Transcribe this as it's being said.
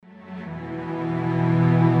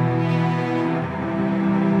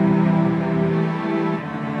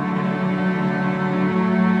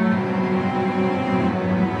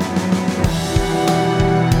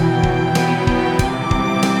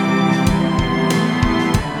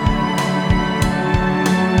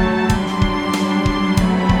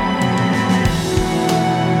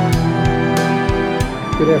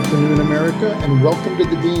afternoon, America, and welcome to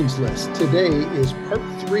the Dean's List. Today is part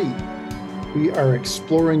 3. We are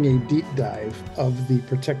exploring a deep dive of the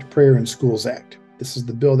Protect Prayer in Schools Act. This is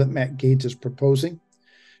the bill that Matt Gaetz is proposing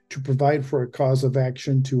to provide for a cause of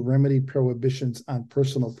action to remedy prohibitions on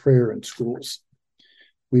personal prayer in schools.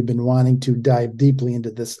 We've been wanting to dive deeply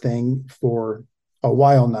into this thing for a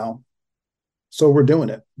while now, so we're doing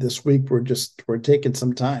it. This week, we're taking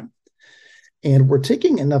some time. And we're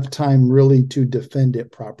taking enough time really to defend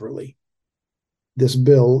it properly. This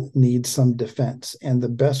bill needs some defense, and the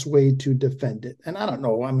best way to defend it, and I don't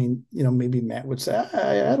know, maybe Matt would say,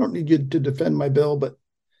 I don't need you to defend my bill, but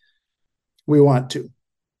we want to.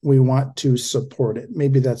 We want to support it.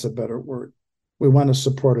 Maybe that's a better word. We want to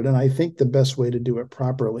support it, and I think the best way to do it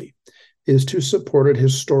properly is to support it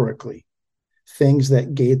historically. Things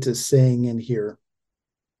that Gaetz is saying in here,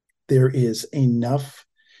 there is enough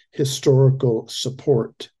historical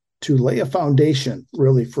support to lay a foundation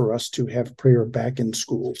really for us to have prayer back in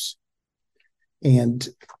schools. And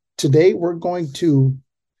today we're going to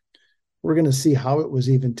see how it was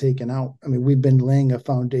even taken out. I mean, we've been laying a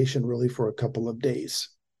foundation really for a couple of days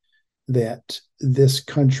that this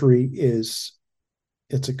country it's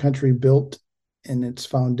a country built in its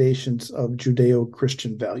foundations of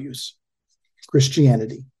Judeo-Christian values,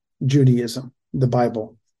 Christianity, Judaism, the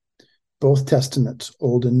Bible, both testaments,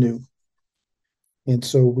 Old and New. And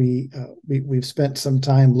so we've spent some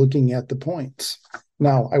time looking at the points.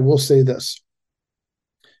 Now, I will say this.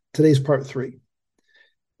 Today's part 3.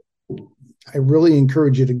 I really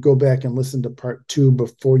encourage you to go back and listen to part 2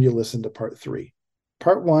 before you listen to part 3.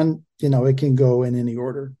 Part 1, it can go in any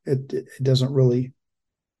order. It doesn't really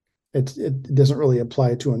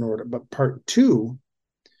apply to an order. But part 2,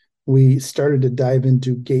 we started to dive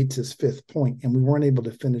into Gaetz's 5th point, and we weren't able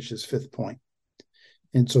to finish his 5th point.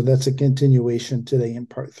 And so that's a continuation today in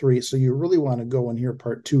part 3. So you really want to go and hear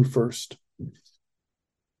part 2 first.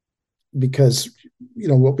 Because,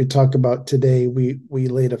 what we talk about today, we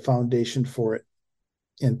laid a foundation for it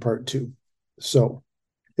in part 2. So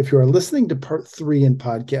if you are listening to part 3 in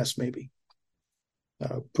podcast, maybe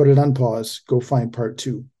put it on pause, go find part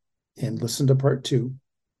 2 and listen to part 2.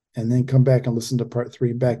 And then come back and listen to part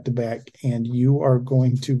 3 back to back. And you are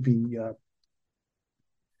going to be,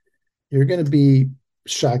 you're going to be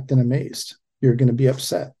shocked and amazed. You're going to be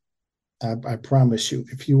upset. I promise you,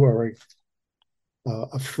 if you are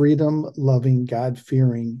a freedom-loving,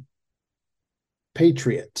 God-fearing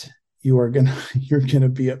patriot, you're going to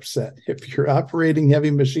be upset. If you're operating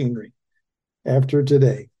heavy machinery after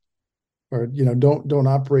today, or, don't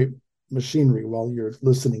operate machinery while you're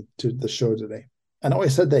listening to the show today. I know I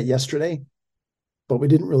said that yesterday, but we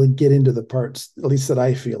didn't really get into the parts, at least that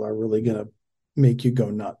I feel are really going to make you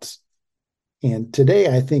go nuts. And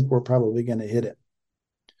today, I think we're probably going to hit it.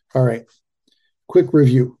 All right. Quick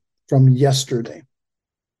review from yesterday.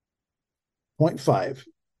 Point 5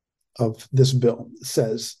 of this bill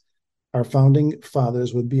says, our founding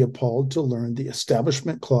fathers would be appalled to learn the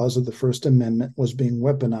Establishment Clause of the First Amendment was being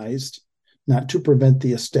weaponized, not to prevent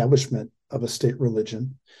the establishment of a state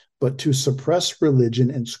religion, but to suppress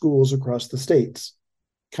religion in schools across the states,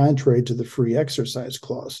 contrary to the Free Exercise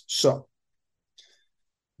Clause. So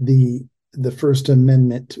the First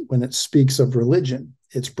Amendment, when it speaks of religion,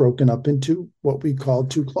 it's broken up into what we call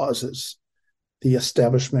 2 clauses, the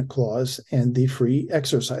Establishment Clause and the Free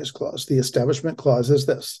Exercise Clause. The Establishment Clause is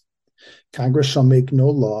this: Congress shall make no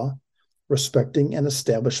law respecting an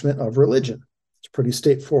establishment of religion. It's pretty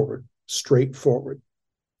straightforward.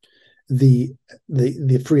 The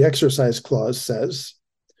Free Exercise Clause says,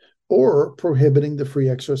 or prohibiting the free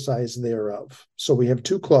exercise thereof. So we have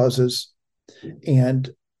 2 clauses, and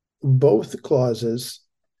both clauses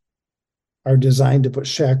are designed to put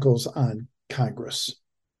shackles on Congress.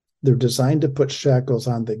 They're designed to put shackles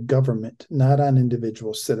on the government, not on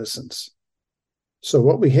individual citizens. So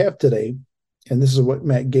what we have today, and this is what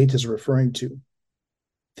Matt Gaetz is referring to,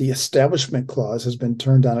 the Establishment Clause has been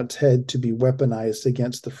turned on its head to be weaponized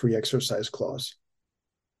against the Free Exercise Clause.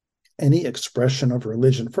 Any expression of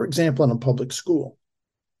religion, for example, in a public school,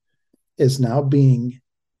 is now being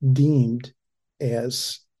deemed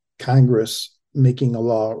as Congress making a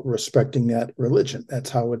law respecting that religion. That's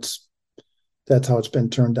how it's been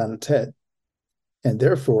turned on its head. And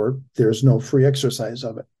therefore, there's no free exercise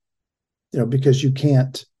of it. Because you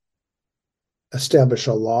can't establish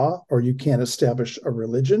a law or you can't establish a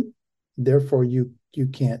religion. Therefore, you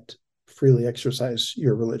can't freely exercise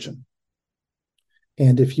your religion.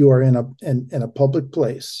 And if you are in a public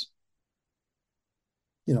place,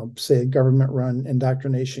 say a government-run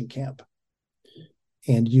indoctrination camp,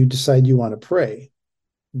 and you decide you want to pray,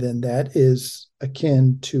 then that is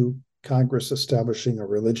akin to Congress establishing a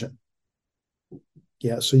religion.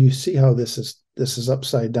 Yeah, so you see how this is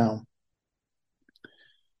upside down.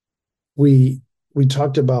 We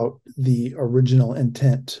talked about the original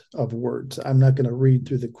intent of words. I'm not going to read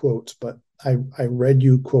through the quotes, but I read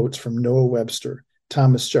you quotes from Noah Webster,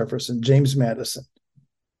 Thomas Jefferson, James Madison,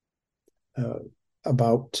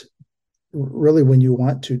 about really when you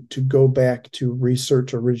want to go back to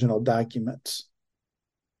research original documents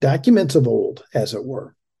of old, as it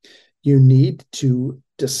were, you need to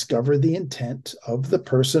discover the intent of the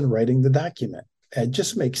person writing the document. It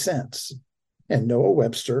just makes sense. And Noah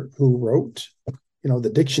Webster, who wrote, the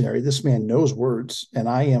dictionary, this man knows words, and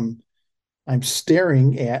I'm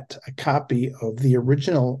staring at a copy of the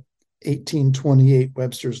original 1828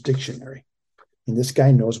 Webster's dictionary. And this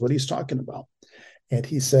guy knows what he's talking about. And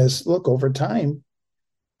he says, look, over time,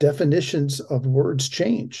 definitions of words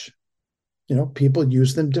change. People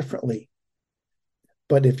use them differently.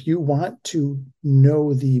 But if you want to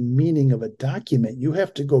know the meaning of a document, you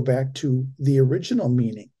have to go back to the original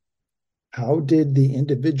meaning. How did the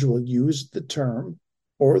individual use the term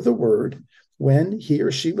or the word when he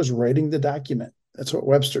or she was writing the document? That's what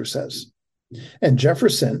Webster says. And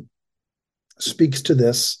Jefferson speaks to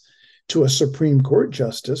this to a Supreme Court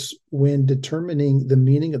justice when determining the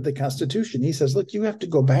meaning of the Constitution. He says, look, you have to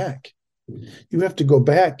go back. You have to go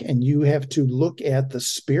back and you have to look at the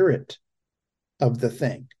spirit of the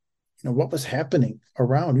thing. What was happening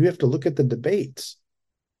around. You have to look at the debates.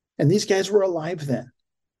 And these guys were alive then.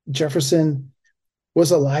 Jefferson was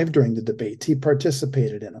alive during the debates. He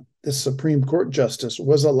participated in them. This Supreme Court justice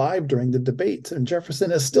was alive during the debates. And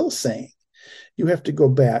Jefferson is still saying, you have to go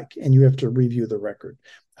back and you have to review the record.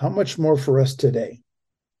 How much more for us today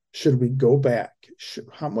should we go back?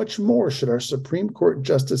 How much more should our Supreme Court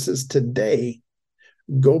justices today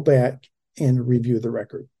go back and review the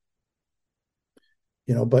record?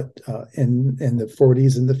 But in the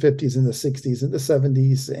 40s and the 50s and the 60s and the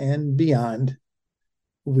 70s and beyond,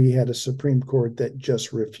 we had a Supreme Court that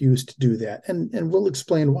just refused to do that. And we'll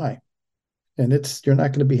explain why. And you're not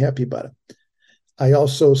going to be happy about it. I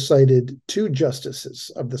also cited two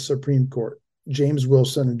justices of the Supreme Court, James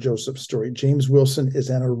Wilson and Joseph Story. James Wilson is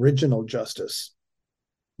an original justice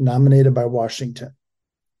nominated by Washington.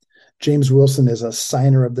 James Wilson is a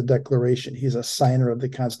signer of the Declaration. He's a signer of the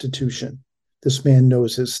Constitution. This man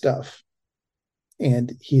knows his stuff.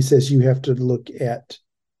 And he says you have to look at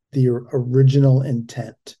the original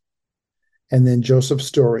intent. And then Joseph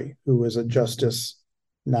Story, who was a justice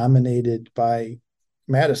nominated by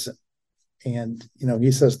Madison. And,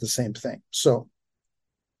 he says the same thing. So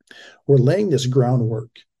we're laying this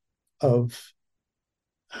groundwork of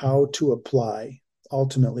how to apply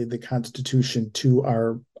ultimately the Constitution to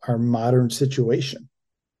our modern situation.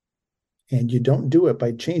 And you don't do it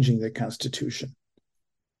by changing the Constitution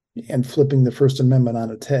and flipping the First Amendment on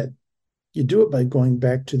its head. You do it by going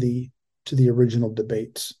back to the original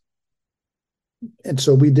debates. And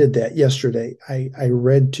so we did that yesterday. I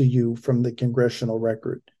read to you from the congressional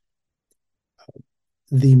record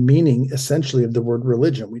the meaning essentially of the word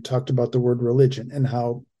religion. We talked about the word religion and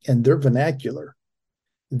how in their vernacular,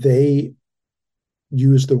 they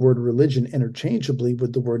use the word religion interchangeably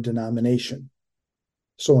with the word denomination.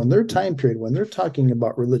 So in their time period, when they're talking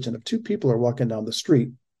about religion, if two people are walking down the street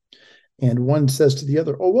and one says to the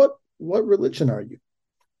other, oh, what religion are you?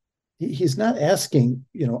 He's not asking,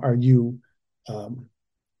 are you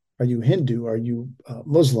Hindu? Are you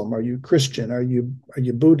Muslim? Are you Christian? Are you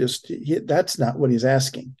Buddhist? That's not what he's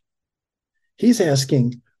asking. He's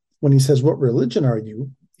asking, when he says, what religion are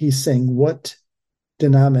you? He's saying, what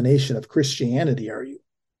denomination of Christianity are you?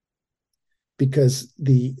 Because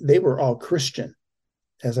they were all Christian.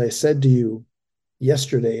 As I said to you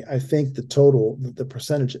yesterday, I think the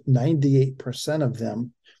percentage, 98% of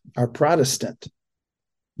them are Protestant.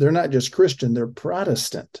 They're not just Christian, they're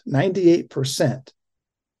Protestant, 98%.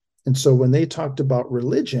 And so when they talked about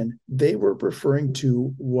religion, they were referring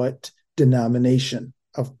to what denomination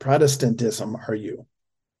of Protestantism are you?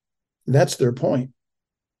 That's their point.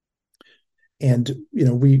 And,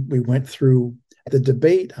 we went through the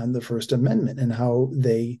debate on the First Amendment and how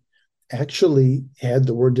they actually had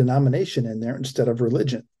the word denomination in there instead of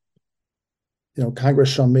religion. Congress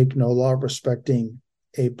shall make no law respecting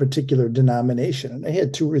a particular denomination. And they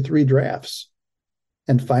had 2 or 3 drafts.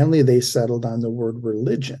 And finally, they settled on the word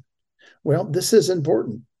religion. Well, this is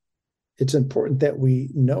important. It's important that we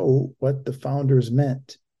know what the founders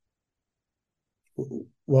meant.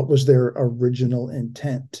 What was their original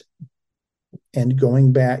intent? And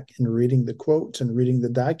going back and reading the quotes and reading the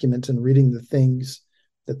documents and reading the things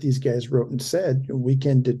that these guys wrote and said, we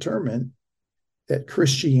can determine that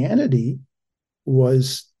Christianity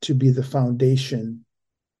was to be the foundation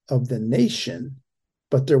of the nation,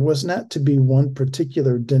 but there was not to be one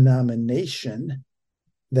particular denomination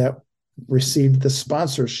that received the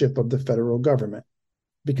sponsorship of the federal government,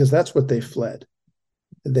 because that's what they fled.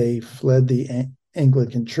 They fled the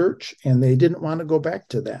Anglican Church, and they didn't want to go back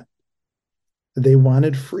to that. They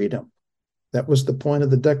wanted freedom. That was the point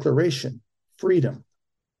of the Declaration, freedom.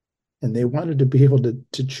 And they wanted to be able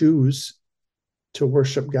to choose to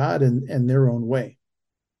worship God in their own way.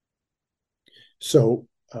 So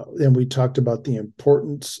then we talked about the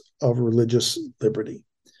importance of religious liberty.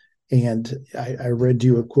 And I read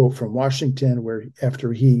you a quote from Washington where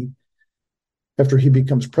after he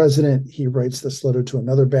becomes president, he writes this letter to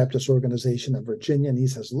another Baptist organization in Virginia, and he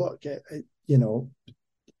says, look,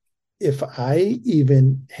 if I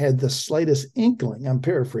even had the slightest inkling, I'm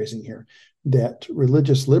paraphrasing here, that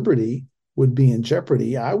religious liberty would be in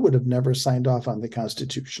jeopardy, I would have never signed off on the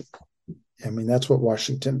Constitution. I mean, that's what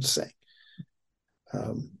Washington is saying.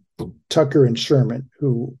 Tucker and Sherman,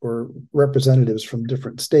 who were representatives from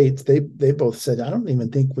different states, they both said, I don't even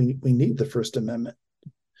think we need the First Amendment.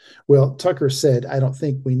 Well, Tucker said, I don't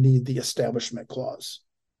think we need the Establishment Clause.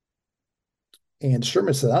 And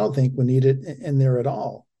Sherman said, I don't think we need it in there at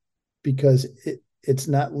all, because it's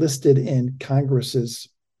not listed in Congress's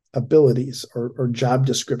abilities or job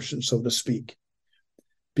description, so to speak.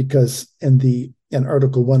 Because in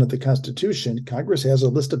Article 1 of the Constitution, Congress has a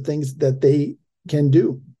list of things that they can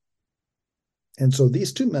do. And so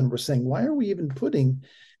these two men were saying, why are we even putting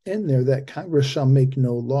in there that Congress shall make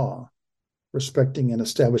no law respecting an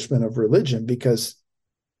establishment of religion? Because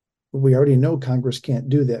we already know Congress can't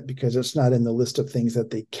do that because it's not in the list of things that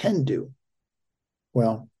they can do.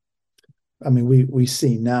 Well, I mean, we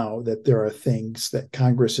see now that there are things that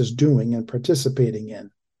Congress is doing and participating in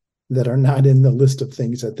that are not in the list of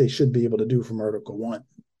things that they should be able to do from Article 1.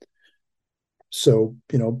 So,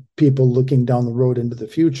 people looking down the road into the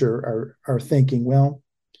future are thinking, well,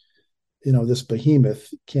 this behemoth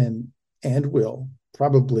can and will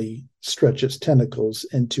probably stretch its tentacles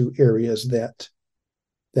into areas that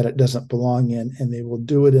it doesn't belong in, and they will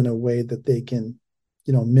do it in a way that they can,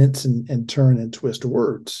 mince and turn and twist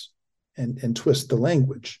words and twist the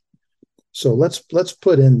language. So let's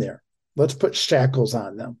put in there, let's put shackles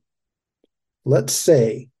on them. Let's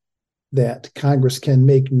say that Congress can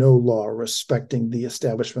make no law respecting the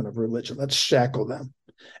establishment of religion. Let's shackle them.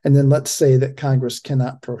 And then let's say that Congress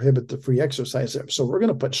cannot prohibit the free exercise of it. So we're going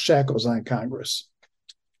to put shackles on Congress.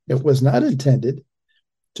 It was not intended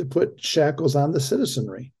to put shackles on the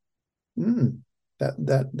citizenry.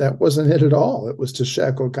 That wasn't it at all. It was to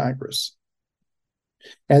shackle Congress.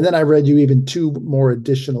 And then I read you even two more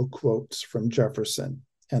additional quotes from Jefferson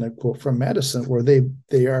and a quote from Madison, where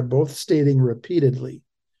they are both stating repeatedly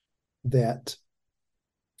that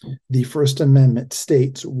the First Amendment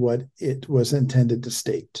states what it was intended to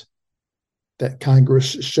state, that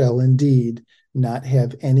Congress shall indeed not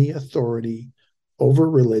have any authority over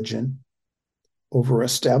religion, over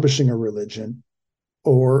establishing a religion,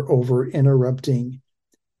 or over interrupting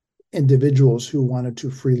individuals who wanted to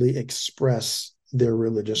freely express their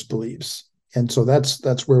religious beliefs. And so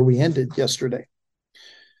that's where we ended yesterday.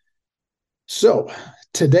 So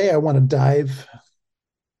today I want to dive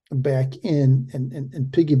back in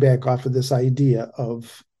and piggyback off of this idea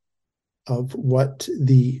of what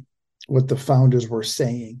the founders were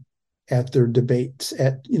saying at their debates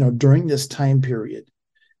during this time period.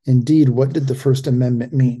 Indeed, what did the First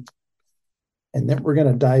Amendment mean? And then we're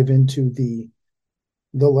going to dive into the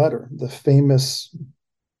letter, the famous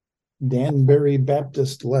Danbury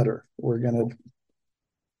Baptist letter. We're going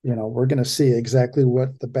to see exactly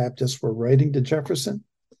what the Baptists were writing to Jefferson.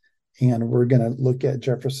 And we're going to look at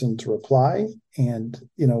Jefferson's reply and,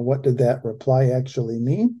 what did that reply actually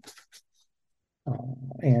mean?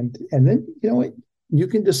 And then, you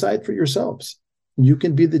can decide for yourselves. You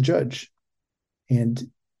can be the judge, and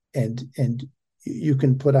you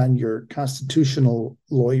can put on your constitutional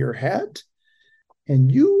lawyer hat, and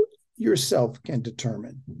you yourself can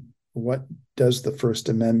determine what does the First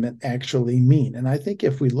Amendment actually mean. And I think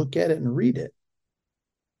if we look at it and read it,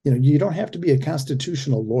 you don't have to be a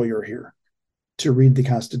constitutional lawyer here to read the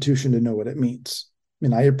Constitution to know what it means. I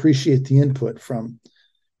mean, I appreciate the input from,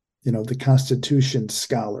 the Constitution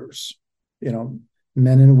scholars,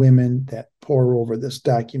 men and women that pore over this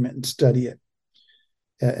document and study it,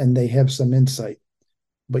 and they have some insight.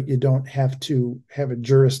 But you don't have to have a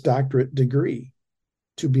Juris Doctorate degree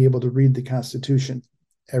to be able to read the Constitution.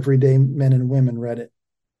 Everyday men and women read it.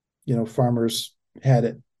 Farmers had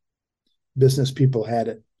it. Business people had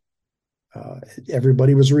it.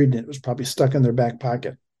 Everybody was reading it. It was probably stuck in their back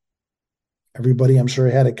pocket. Everybody, I'm sure,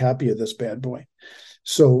 had a copy of this bad boy.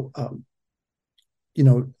 So,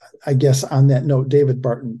 I guess on that note, David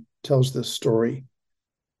Barton tells this story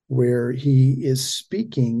where he is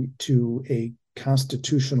speaking to a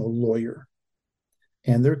constitutional lawyer,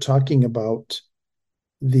 and they're talking about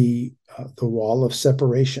the wall of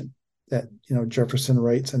separation that Jefferson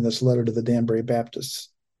writes in this letter to the Danbury Baptists.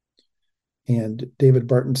 And David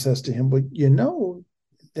Barton says to him, well,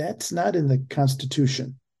 that's not in the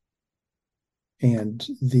Constitution. And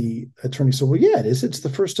the attorney said, well, yeah, it is. It's the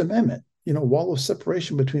First Amendment, wall of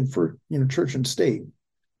separation between church and state.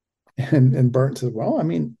 And Barton said, well, I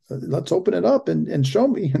mean, let's open it up and show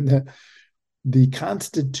me. And the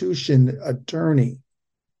Constitution attorney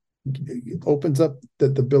opens up the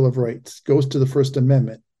Bill of Rights, goes to the First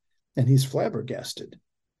Amendment, and he's flabbergasted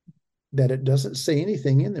that it doesn't say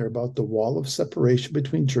anything in there about the wall of separation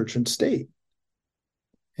between church and state.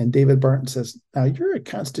 And David Barton says, now you're a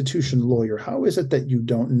Constitution lawyer. How is it that you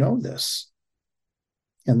don't know this?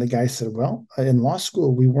 And the guy said, well, in law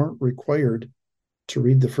school, we weren't required to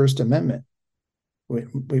read the First Amendment. We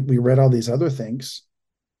read all these other things.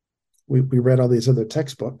 We read all these other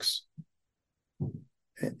textbooks.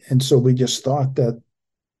 And so we just thought that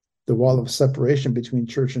the wall of separation between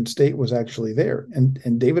church and state was actually there.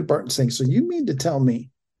 And David Barton saying, so you mean to tell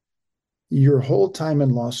me your whole time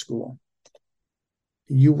in law school,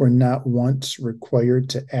 you were not once required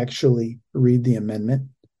to actually read the amendment?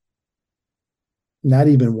 Not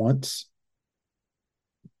even once?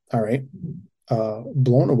 All right.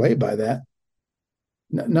 Blown away by that.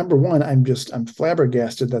 Number one, I'm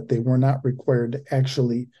flabbergasted that they were not required to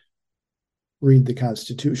actually read the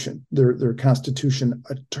Constitution. They're Constitution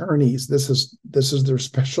attorneys. This is their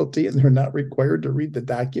specialty, and they're not required to read the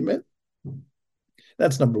document.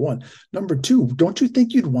 That's number one. Number two, don't you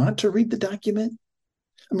think you'd want to read the document?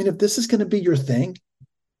 I mean, if this is going to be your thing,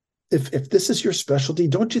 if this is your specialty,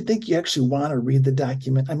 don't you think you actually want to read the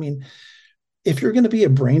document? I mean, if you're going to be a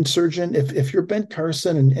brain surgeon, if you're Ben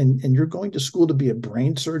Carson and you're going to school to be a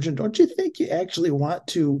brain surgeon, don't you think you actually want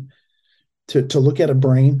to look at a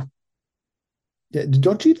brain?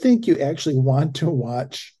 Don't you think you actually want to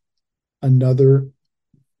watch another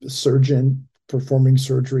surgeon performing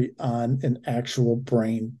surgery on an actual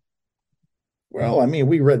brain? Well, I mean,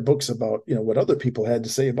 we read books about, what other people had to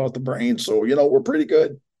say about the brain. So, we're pretty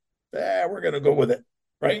good. We're going to go with it,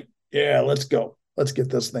 right? Yeah, let's go. Let's get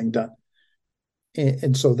this thing done.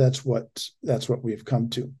 And so that's what we've come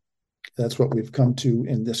to. That's what we've come to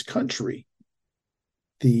in this country.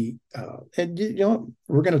 We're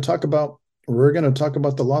going to talk about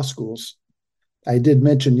the law schools. I did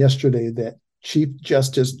mention yesterday that Chief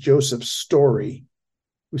Justice Joseph Story,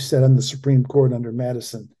 who sat on the Supreme Court under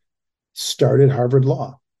Madison, started Harvard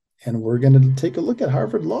Law. And we're going to take a look at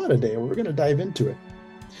Harvard Law today. We're going to dive into it.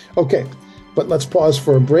 Okay, but let's pause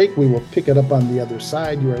for a break. We will pick it up on the other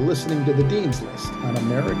side. You are listening to the Dean's List on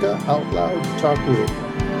America Out Loud Talk Radio.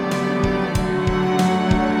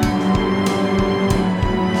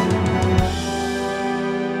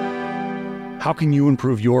 How can you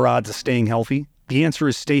improve your odds of staying healthy? The answer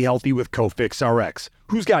is stay healthy with Cofix RX.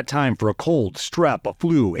 Who's got time for a cold, strep, a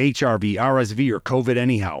flu, HRV, RSV, or COVID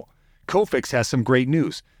anyhow? Cofix has some great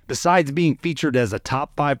news. Besides being featured as a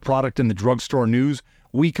top 5 product in the drugstore news,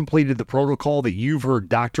 we completed the protocol that you've heard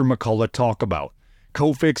Dr. McCullough talk about.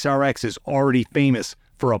 Cofix RX is already famous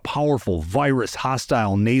for a powerful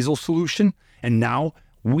virus-hostile nasal solution, and now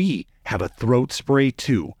we have a throat spray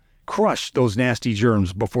too. Crush those nasty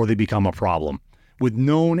germs before they become a problem. With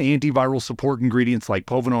known antiviral support ingredients like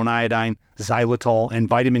povidone iodine, xylitol, and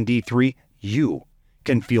vitamin D3, you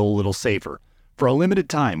can feel a little safer. For a limited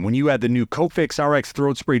time, when you add the new Cofix RX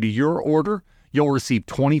throat spray to your order, you'll receive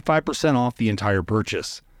 25% off the entire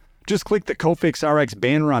purchase. Just click the Cofix RX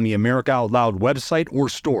banner on the America Out Loud website or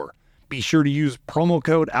store. Be sure to use promo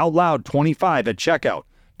code OUTLOUD25 at checkout.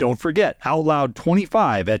 Don't forget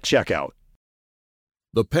OUTLOUD25 at checkout.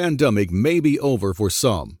 The pandemic may be over for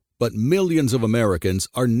some, but millions of Americans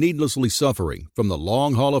are needlessly suffering from the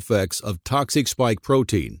long-haul effects of toxic spike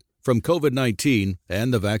protein from COVID-19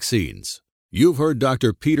 and the vaccines. You've heard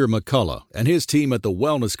Dr. Peter McCullough and his team at the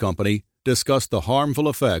Wellness Company discuss the harmful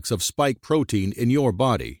effects of spike protein in your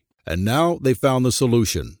body. And now they found the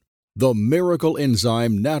solution. The miracle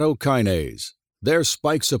enzyme nattokinase. Their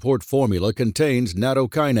spike support formula contains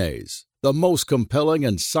nattokinase, the most compelling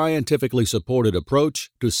and scientifically supported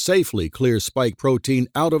approach to safely clear spike protein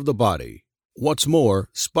out of the body. What's more,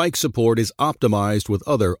 spike support is optimized with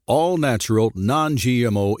other all-natural,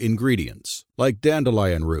 non-GMO ingredients, like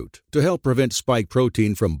dandelion root, to help prevent spike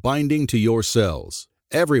protein from binding to your cells.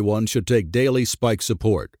 Everyone should take daily spike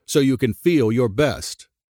support so you can feel your best.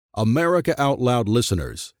 America Out Loud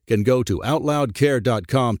listeners can go to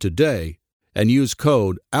OutLoudCare.com today and use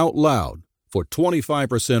code OUTLOUD for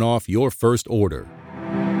 25% off your first order.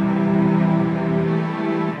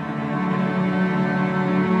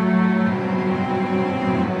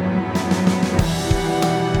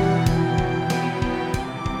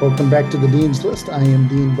 Welcome back to the Dean's List. I am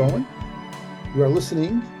Dean Bowen. You are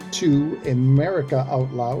listening to America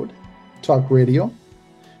Out Loud Talk Radio.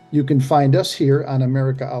 You can find us here on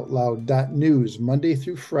AmericaOutloud.news Monday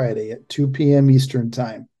through Friday at 2 p.m. Eastern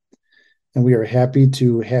Time. And we are happy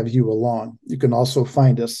to have you along. You can also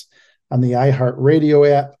find us on the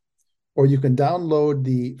iHeartRadio app, or you can download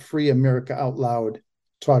the free America Out Loud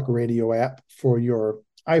Talk Radio app for your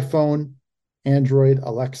iPhone, Android,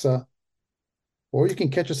 Alexa, or you can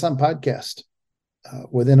catch us on podcast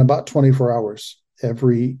within about 24 hours.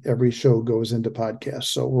 Every show goes into podcast.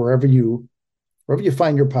 So wherever you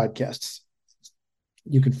find your podcasts,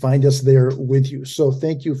 you can find us there with you. So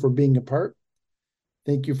thank you for being a part.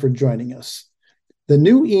 Thank you for joining us. The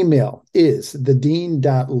new email is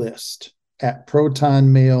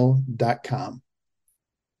thedean.list@protonmail.com.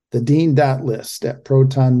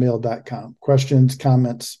 thedean.list@protonmail.com. Questions,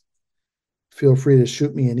 comments, feel free to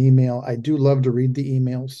shoot me an email. I do love to read the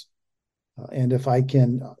emails. And if I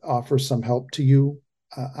can offer some help to you,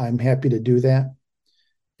 I'm happy to do that.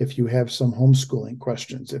 If you have some homeschooling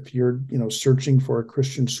questions, if you're searching for a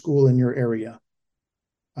Christian school in your area,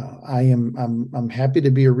 I'm happy to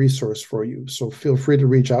be a resource for you. So feel free to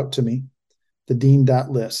reach out to me,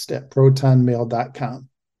 thedean.list@protonmail.com.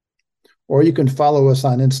 Or you can follow us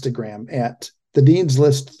on Instagram at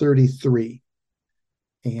thedeanslist33.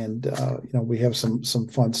 And we have some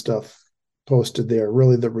fun stuff posted there.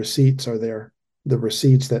 Really, the receipts are there. The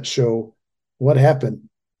receipts that show what happened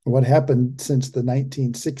since the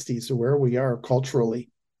 1960s, where we are culturally,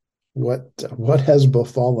 what has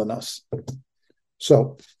befallen us.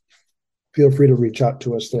 So feel free to reach out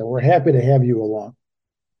to us there. We're happy to have you along.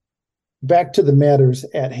 Back to the matters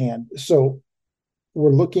at hand. So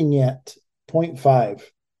we're looking at point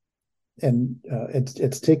 5, and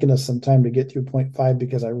it's taken us some time to get through point 5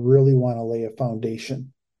 because I really want to lay a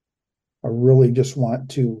foundation. I really just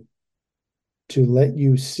want to let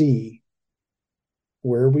you see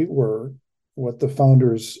where we were, what the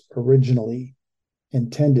founders originally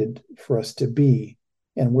intended for us to be,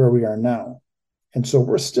 and where we are now. And so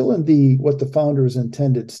we're still in the what the founders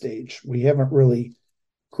intended stage. We haven't really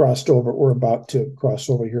crossed over. We're about to cross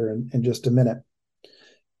over here in just a minute.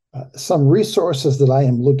 Some resources that I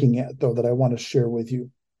am looking at, though, that I want to share with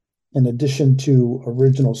you, in addition to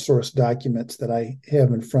original source documents that I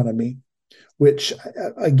have in front of me, which,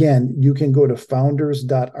 again, you can go to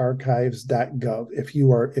founders.archives.gov if you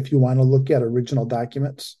want to look at original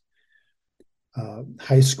documents.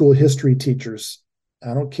 High school history teachers,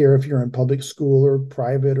 I don't care if you're in public school or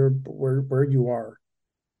private or where you are,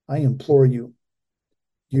 I implore you,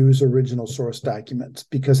 use original source documents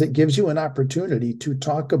because it gives you an opportunity to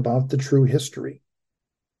talk about the true history.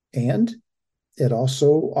 And it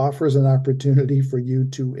also offers an opportunity for you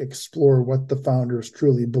to explore what the founders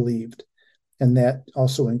truly believed. And that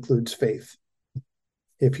also includes faith.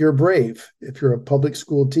 If you're brave, if you're a public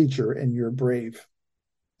school teacher and you're brave,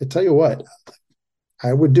 I tell you what,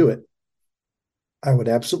 I would do it. I would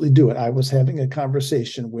absolutely do it. I was having a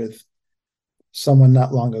conversation with someone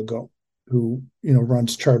not long ago who,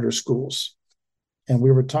 runs charter schools. And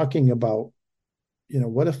we were talking about,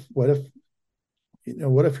 what if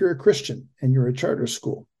you're a Christian and you're a charter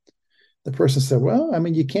school? The person said, well,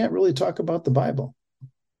 you can't really talk about the Bible.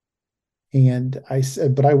 And I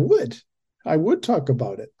said, but I would talk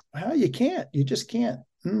about it. Well, you can't. You just can't.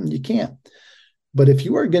 You can't. But if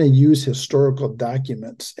you are going to use historical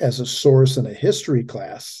documents as a source in a history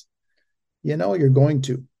class, you're going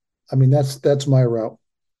to. That's my route.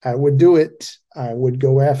 I would do it. I would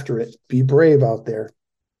go after it. Be brave out there.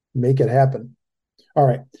 Make it happen. All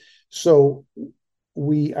right. So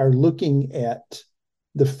we are looking at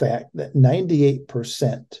the fact that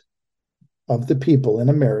 98% of the people in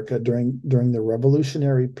America during the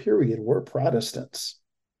Revolutionary period were Protestants.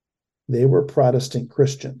 They were Protestant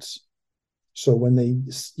Christians. So when they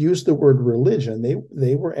used the word religion,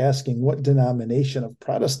 they were asking, what denomination of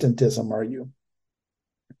Protestantism are you?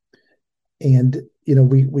 And,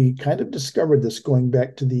 we kind of discovered this going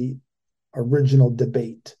back to the original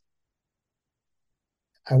debate.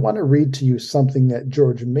 I want to read to you something that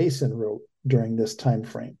George Mason wrote during this time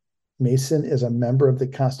frame. Mason is a member of the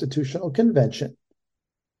Constitutional Convention,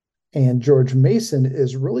 and George Mason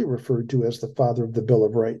is really referred to as the father of the Bill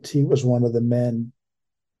of Rights. He was one of the men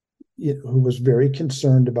who was very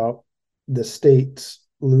concerned about the states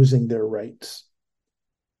losing their rights.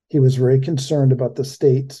 He was very concerned about the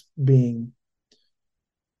states being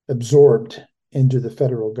absorbed into the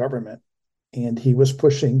federal government, and he was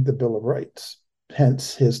pushing the Bill of Rights,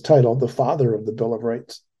 hence his title, the father of the Bill of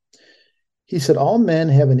Rights. He said, all men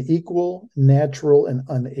have an equal, natural, and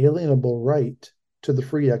unalienable right to the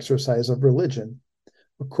free exercise of religion,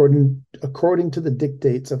 according to the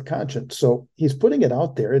dictates of conscience. So he's putting it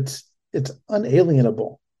out there. It's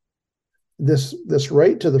unalienable. This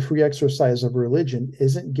right to the free exercise of religion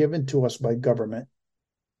isn't given to us by government.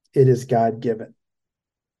 It is God-given.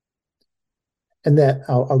 And that,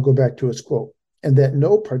 I'll go back to his quote, and that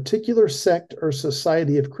no particular sect or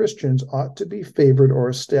society of Christians ought to be favored or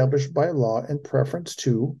established by law in preference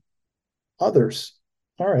to others.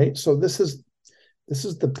 All right, so this is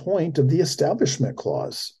the point of the Establishment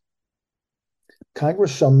Clause. Congress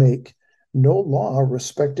shall make no law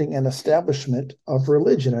respecting an establishment of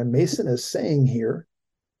religion. And Mason is saying here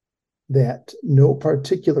that no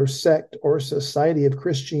particular sect or society of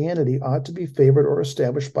Christianity ought to be favored or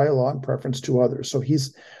established by law in preference to others. So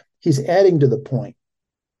he's adding to the point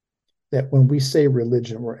that when we say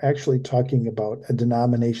religion, we're actually talking about a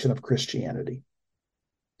denomination of Christianity.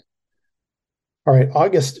 All right,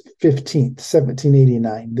 August 15th,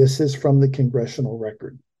 1789. This is from the Congressional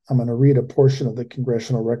Record. I'm going to read a portion of the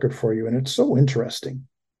Congressional Record for you, and it's so interesting.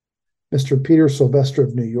 Mr. Peter Sylvester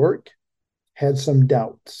of New York had some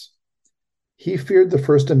doubts. He feared the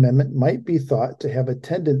First Amendment might be thought to have a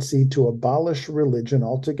tendency to abolish religion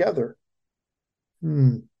altogether.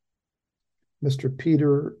 Mr.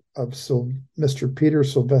 Peter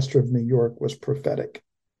Sylvester of New York was prophetic,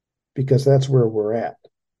 because that's where we're at.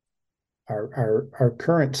 Our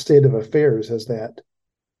current state of affairs is that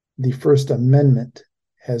the First Amendment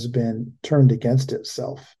has been turned against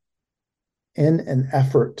itself in an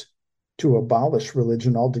effort to abolish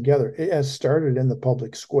religion altogether. It has started in the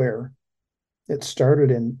public square. It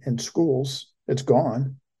started in schools. It's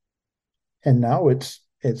gone. And now it's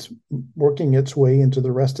working its way into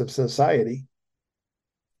the rest of society.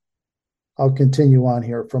 I'll continue on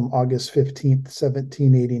here from August 15th,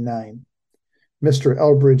 1789. Mr.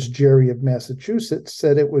 Elbridge Gerry of Massachusetts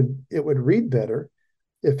said it would read better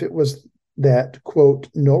if it was that, quote,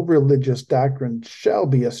 no religious doctrine shall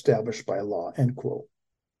be established by law, end quote.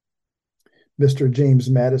 Mr. James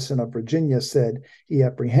Madison of Virginia said he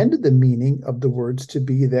apprehended the meaning of the words to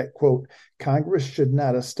be that, quote, Congress should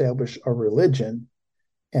not establish a religion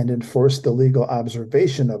and enforce the legal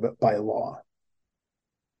observation of it by law,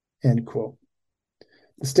 end quote.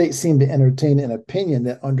 The state seemed to entertain an opinion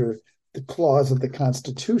that under the clause of the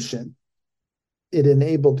Constitution, it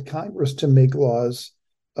enabled Congress to make laws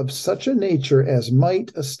of such a nature as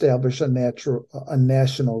might establish a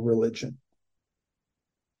national religion.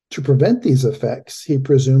 To prevent these effects, he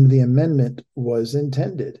presumed the amendment was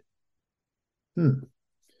intended.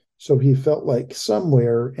 So he felt like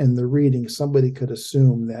somewhere in the reading, somebody could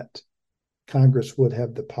assume that Congress would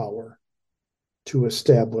have the power to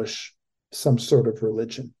establish some sort of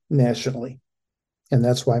religion nationally. And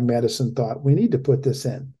that's why Madison thought, we need to put this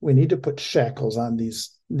in. We need to put shackles on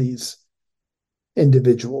these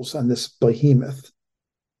individuals, on this behemoth.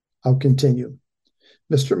 I'll continue.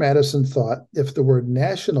 Mr. Madison thought if the word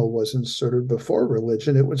national was inserted before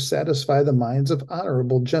religion, it would satisfy the minds of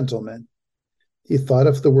honorable gentlemen. He thought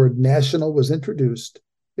if the word national was introduced,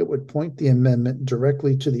 it would point the amendment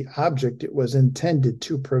directly to the object it was intended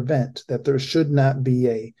to prevent, that there should not be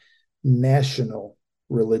a national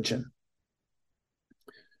religion,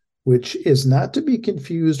 which is not to be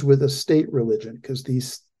confused with a state religion, because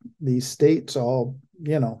these states all,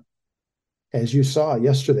 as you saw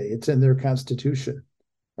yesterday, it's in their constitution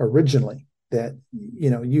originally that,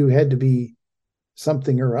 you had to be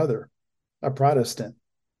something or other, a Protestant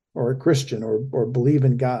or a Christian, or believe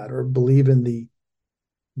in God, or believe in the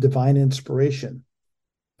divine inspiration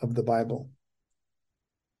of the Bible.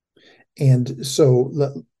 And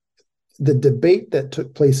so the debate that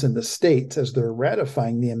took place in the states as they're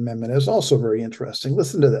ratifying the amendment is also very interesting.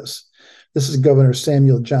 Listen to this. This is Governor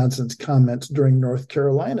Samuel Johnson's comments during North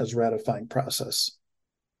Carolina's ratifying process.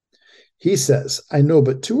 He says, I know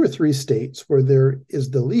but 2 or 3 states where there is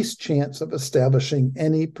the least chance of establishing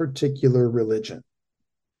any particular religion.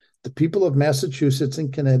 The people of Massachusetts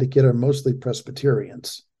and Connecticut are mostly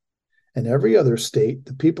Presbyterians. In every other state,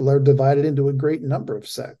 the people are divided into a great number of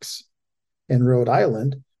sects. In Rhode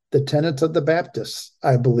Island, the tenets of the Baptists,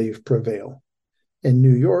 I believe, prevail. In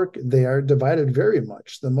New York, they are divided very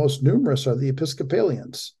much. The most numerous are the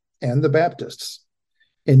Episcopalians and the Baptists.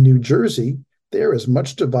 In New Jersey, they are as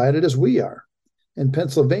much divided as we are. In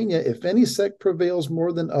Pennsylvania, if any sect prevails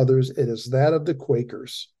more than others, it is that of the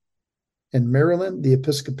Quakers. In Maryland, the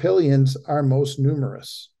Episcopalians are most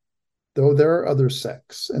numerous. though there are other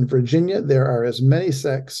sects. In Virginia, there are as many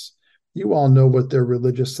sects. You all know what their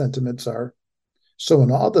religious sentiments are. So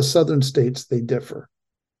in all the southern states, they differ.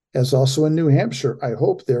 As also in New Hampshire, I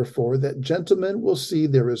hope, therefore, that gentlemen will see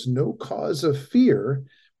there is no cause of fear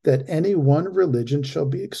that any one religion shall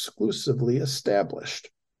be exclusively established.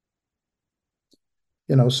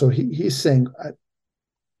 So he's saying, I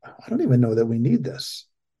don't even know that we need this.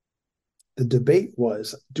 The debate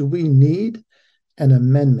was, do we need an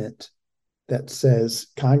amendment that says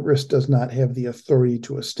Congress does not have the authority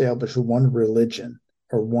to establish one religion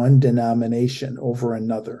or one denomination over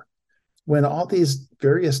another, when all these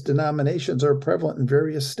various denominations are prevalent in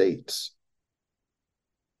various states?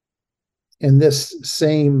 In this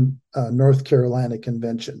same North Carolina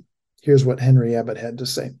convention, here's what Henry Abbott had to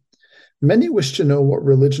say. Many wish to know what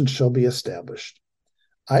religion shall be established.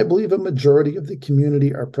 I believe a majority of the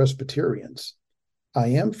community are Presbyterians. I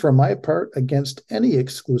am, for my part, against any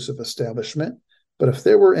exclusive establishment, but if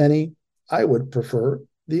there were any, I would prefer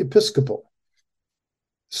the Episcopal.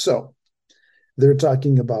 So they're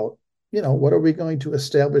talking about, what are we going to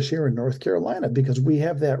establish here in North Carolina? Because we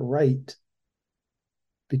have that right,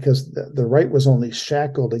 because the right was only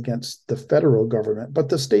shackled against the federal government, but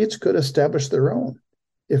the states could establish their own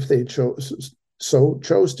if they chose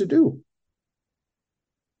to do.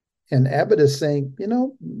 And Abbott is saying,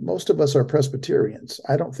 most of us are Presbyterians.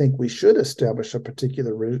 I don't think we should establish a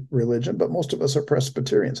particular religion, but most of us are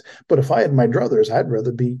Presbyterians. But if I had my druthers, I'd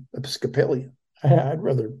rather be Episcopalian. I'd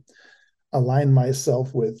rather align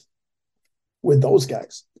myself with those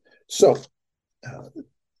guys. So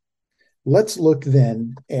let's look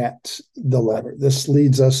then at the letter. This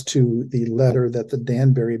leads us to the letter that the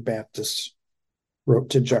Danbury Baptists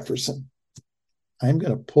wrote to Jefferson. I'm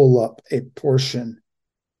going to pull up a portion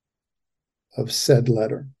of said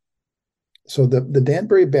letter. So the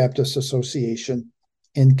Danbury Baptist Association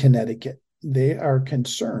in Connecticut, they are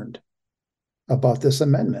concerned about this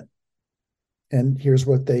amendment. And here's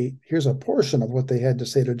a portion of what they had to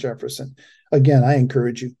say to Jefferson. Again, I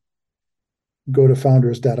encourage you, go to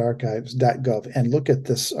founders.archives.gov and look at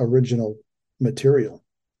this original material.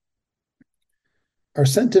 Our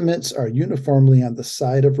sentiments are uniformly on the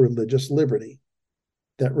side of religious liberty,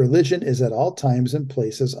 that religion is at all times and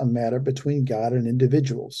places a matter between God and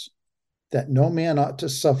individuals, that no man ought to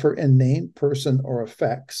suffer in name, person, or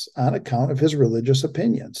effects on account of his religious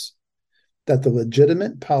opinions, that the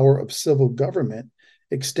legitimate power of civil government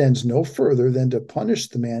extends no further than to punish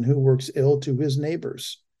the man who works ill to his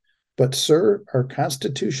neighbors. But, sir, our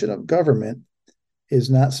constitution of government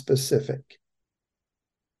is not specific.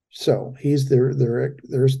 So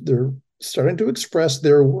they're starting to express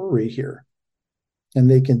their worry here. And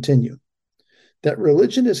they continue, that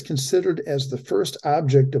religion is considered as the first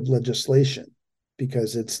object of legislation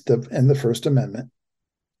because it's in the First Amendment.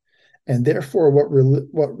 And therefore, what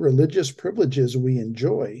religious privileges we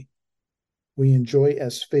enjoy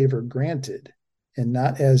as favor granted and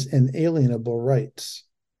not as inalienable rights.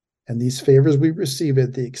 And these favors we receive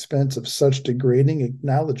at the expense of such degrading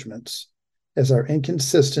acknowledgments as are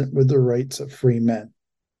inconsistent with the rights of free men.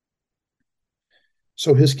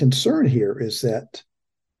 So his concern here is that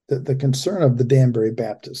the concern of the Danbury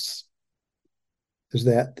Baptists is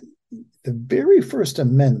that the very First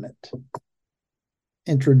Amendment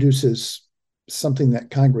introduces something that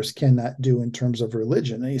Congress cannot do in terms of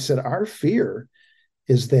religion. And he said, our fear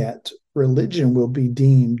is that religion will be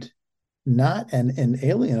deemed not an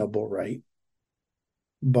inalienable right,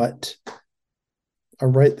 but a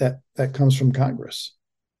right that comes from Congress,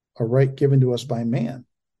 a right given to us by man.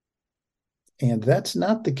 And that's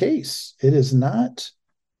not the case. It is not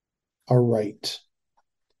a right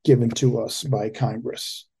given to us by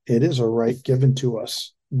Congress. It is a right given to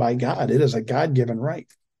us by God. It is a God-given right.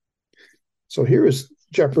 So here is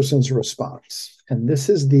Jefferson's response. And this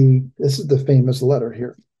is the famous letter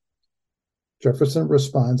here. Jefferson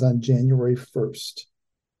responds on January 1st,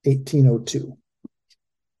 1802.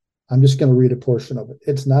 I'm just going to read a portion of it.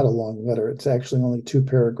 It's not a long letter. It's actually only 2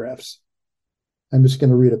 paragraphs. I'm just going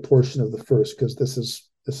to read a portion of the first because this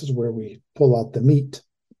is where we pull out the meat.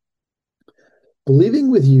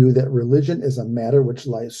 Believing with you that religion is a matter which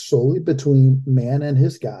lies solely between man and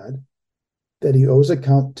his God, that he owes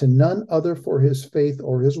account to none other for his faith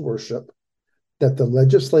or his worship, that the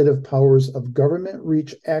legislative powers of government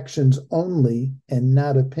reach actions only and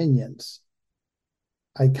not opinions.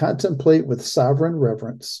 I contemplate with sovereign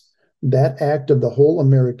reverence that act of the whole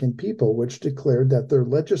American people which declared that their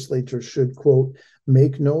legislature should, quote,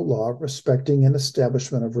 make no law respecting an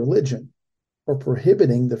establishment of religion or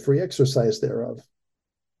prohibiting the free exercise thereof,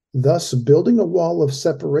 thus building a wall of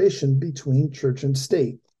separation between church and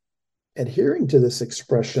state. Adhering to this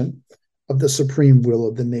expression, of the supreme will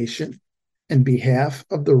of the nation in behalf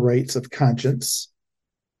of the rights of conscience,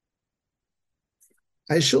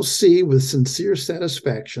 I shall see with sincere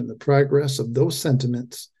satisfaction the progress of those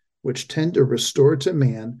sentiments which tend to restore to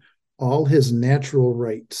man all his natural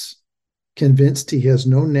rights, convinced he has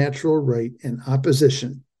no natural right in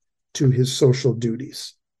opposition to his social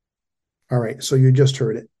duties. All right, so you just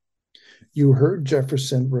heard it. You heard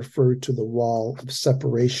Jefferson refer to the wall of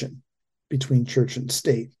separation between church and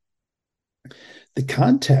state. The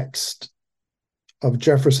context of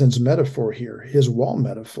Jefferson's metaphor here, his wall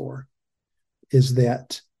metaphor, is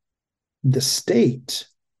that the state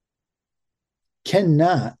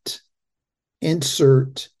cannot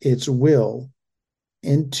insert its will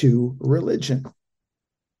into religion.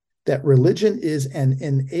 That religion is an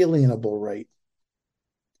inalienable right.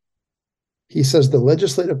 He says the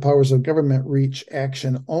legislative powers of government reach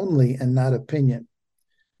action only and not opinion.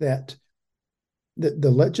 That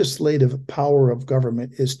the legislative power of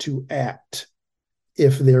government is to act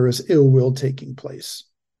if there is ill will taking place.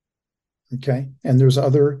 Okay, and there's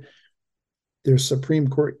Supreme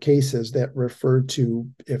Court cases that refer to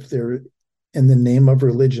if there, in the name of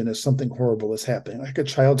religion, if something horrible is happening, like a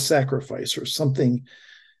child sacrifice or something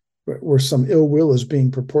where some ill will is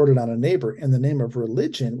being purported on a neighbor in the name of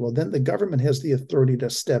religion, well, then the government has the authority to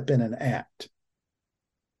step in and act.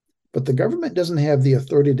 But the government doesn't have the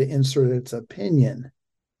authority to insert its opinion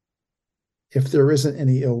if there isn't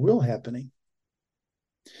any ill will happening.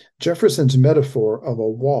 Jefferson's metaphor of a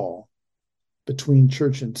wall between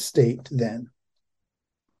church and state, then,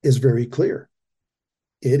 is very clear.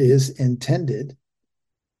 It is intended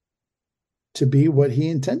to be what he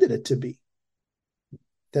intended it to be,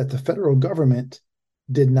 that the federal government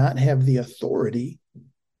did not have the authority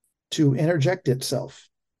to interject itself.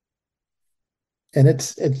 And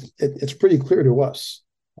it's pretty clear to us.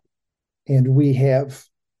 And we have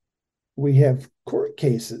court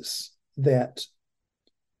cases that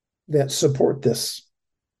support this.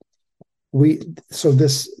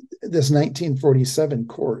 This 1947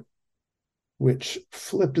 court, which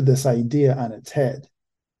flipped this idea on its head,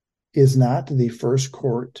 is not the first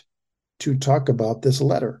court to talk about this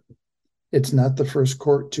letter. It's not the first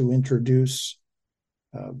court to introduce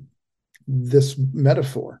this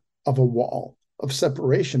metaphor of a wall of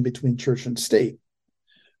separation between church and state.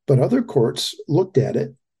 But other courts looked at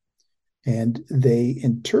it and they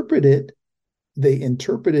interpreted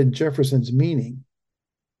Jefferson's meaning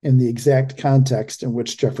in the exact context in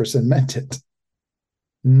which Jefferson meant it.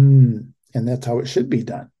 And that's how it should be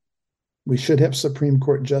done. We should have Supreme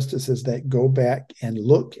Court justices that go back and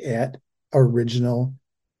look at original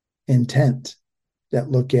intent, that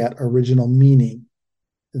look at original meaning,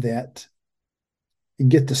 that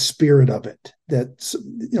get the spirit of it, that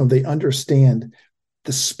they understand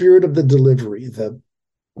the spirit of the delivery,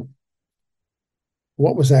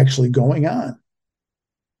 what was actually going on.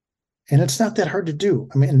 And it's not that hard to do.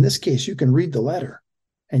 I mean, in this case, you can read the letter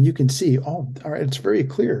and you can see, all right, it's very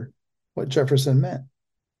clear what Jefferson meant.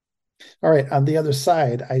 All right, on the other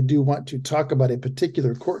side, I do want to talk about a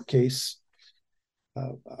particular court case,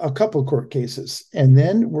 a couple court cases, and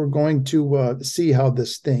then we're going to see how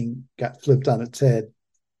this thing got flipped on its head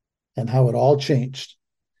and how it all changed.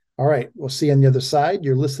 All right, we'll see you on the other side.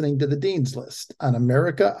 You're listening to the Dean's List on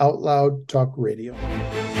America Out Loud Talk Radio.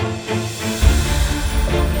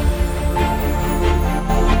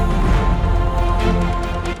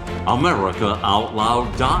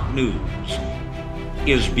 AmericaOutloud.news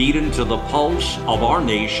is beaten to the pulse of our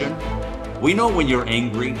nation. We know when you're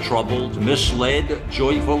angry, troubled, misled,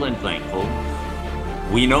 joyful, and thankful.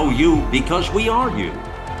 We know you because we are you.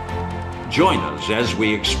 Join us as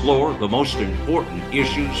we explore the most important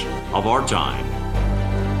issues of our time.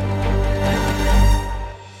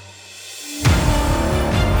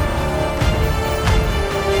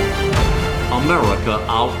 America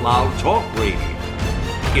Out Loud Talk Radio.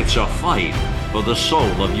 It's a fight for the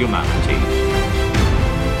soul of humanity.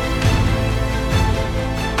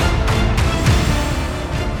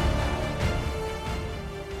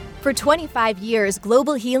 For 25 years,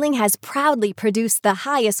 Global Healing has proudly produced the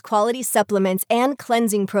highest quality supplements and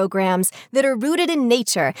cleansing programs that are rooted in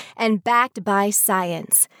nature and backed by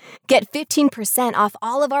science. Get 15% off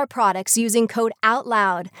all of our products using code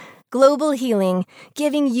OUTLOUD. Global Healing,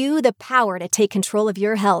 giving you the power to take control of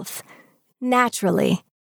your health naturally.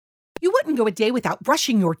 You wouldn't go a day without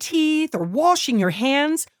brushing your teeth or washing your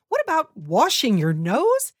hands. What about washing your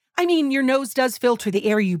nose? I mean, your nose does filter the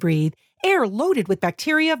air you breathe, air loaded with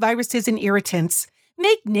bacteria, viruses, and irritants.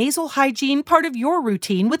 Make nasal hygiene part of your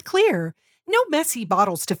routine with Xlear. No messy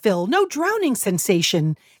bottles to fill, no drowning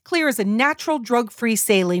sensation. Xlear is a natural drug-free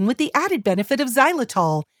saline with the added benefit of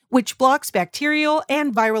xylitol, which blocks bacterial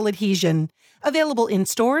and viral adhesion. Available in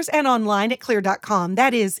stores and online at xlear.com.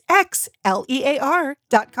 That is xlear.com.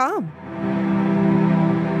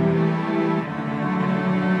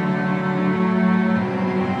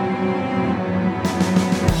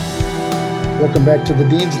 Welcome back to the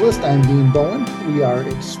Dean's List. I'm Dean Bowen. We are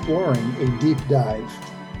exploring a deep dive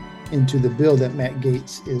into the bill that Matt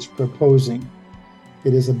Gaetz is proposing.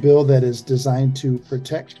 It is a bill that is designed to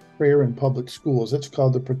protect prayer in public schools. It's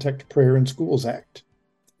called the Protect Prayer in Schools Act,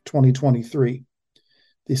 2023.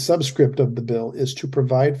 The subscript of the bill is to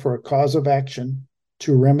provide for a cause of action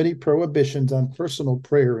to remedy prohibitions on personal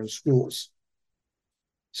prayer in schools.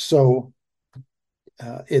 So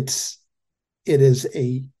it is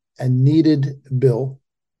a needed bill,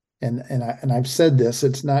 and I've said this,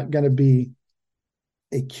 it's not going to be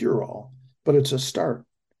a cure-all, but it's a start.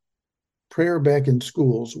 Prayer back in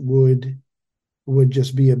schools would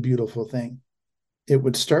just be a beautiful thing. It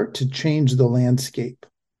would start to change the landscape.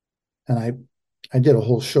 And I did a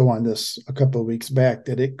whole show on this a couple of weeks back,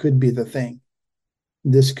 that it could be the thing.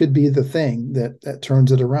 This could be the thing that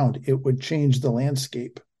turns it around. It would change the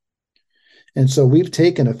landscape. And so we've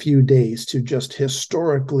taken a few days to just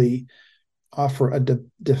historically offer a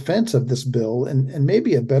defense of this bill, and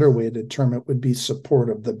maybe a better way to term it would be support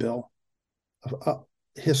of the bill,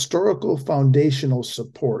 historical foundational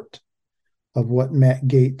support of what Matt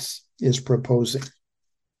Gaetz is proposing.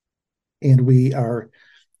 And we are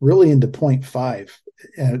really into point 5,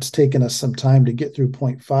 and it's taken us some time to get through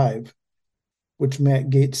point 5, which Matt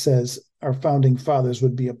Gaetz says our founding fathers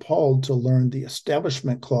would be appalled to learn the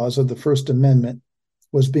Establishment Clause of the First Amendment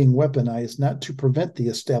was being weaponized not to prevent the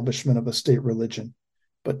establishment of a state religion,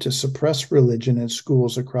 but to suppress religion in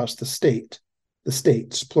schools across the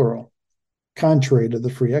states, plural, contrary to the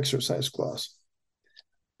Free Exercise Clause.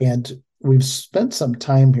 And we've spent some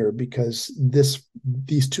time here because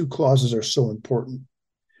these two clauses are so important.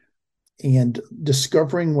 And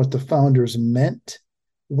discovering what the founders meant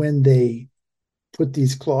when they put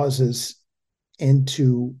these clauses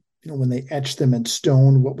into, when they etched them in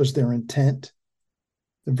stone, what was their intent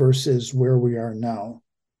versus where we are now.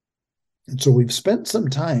 And so we've spent some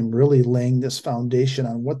time really laying this foundation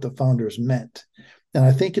on what the founders meant. And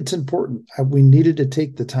I think it's important. We needed to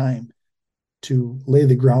take the time to lay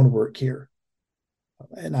the groundwork here.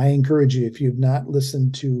 And I encourage you, if you've not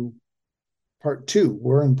listened to part 2,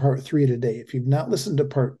 we're in part 3 today. If you've not listened to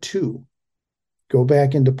part 2, go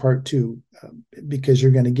back into part 2 because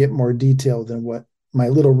you're going to get more detail than what my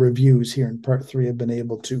little reviews here in part 3 have been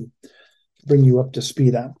able to bring you up to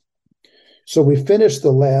speed on. So we finished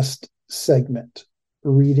the last segment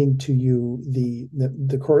reading to you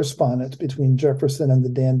the correspondence between Jefferson and the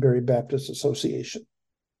Danbury Baptist Association.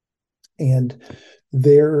 And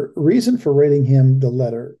their reason for writing him the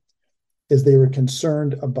letter is they were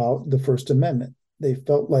concerned about the First Amendment. They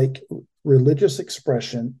felt like religious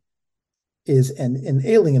expression is an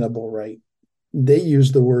inalienable right. They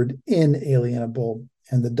use the word inalienable,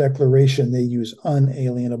 and the Declaration, they use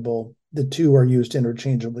unalienable. The two are used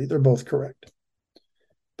interchangeably. They're both correct.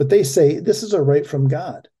 But they say this is a right from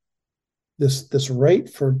God. This right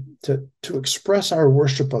to express our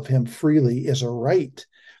worship of him freely is a right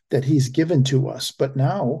that he's given to us. But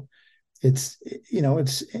now it's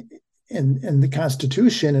in the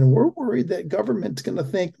Constitution, and we're worried that government's going to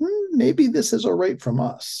think, maybe this is a right from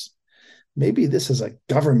us. Maybe this is a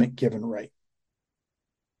government-given right.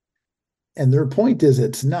 And their point is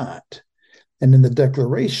it's not. And in the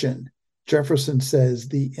Declaration, Jefferson says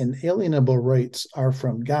the inalienable rights are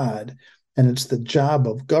from God, and it's the job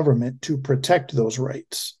of government to protect those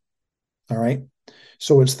rights. All right?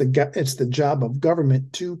 So it's the job of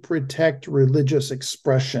government to protect religious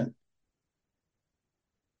expression.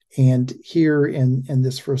 And here in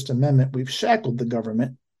this First Amendment, we've shackled the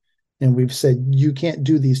government, and we've said you can't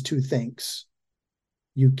do these two things.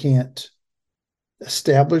 You can't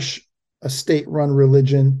establish a state-run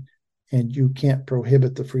religion, and you can't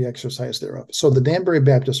prohibit the free exercise thereof. So the Danbury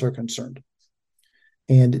Baptists are concerned.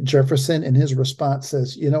 And Jefferson, in his response,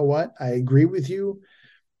 says, you know what? I agree with you.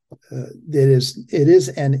 It is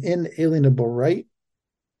an inalienable right,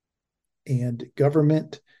 and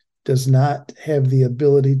government does not have the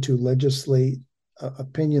ability to legislate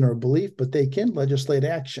opinion or belief, but they can legislate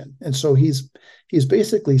action. And so he's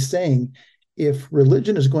basically saying, if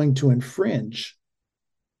religion is going to infringe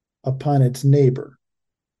upon its neighbor,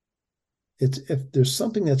 if there's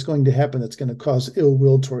something that's going to happen that's going to cause ill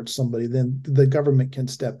will towards somebody, then the government can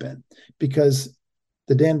step in. Because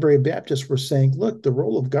the Danbury Baptists were saying, look, the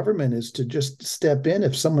role of government is to just step in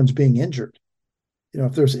if someone's being injured.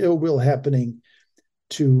 If there's ill will happening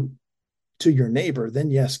to to your neighbor,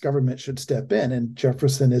 then yes, government should step in. And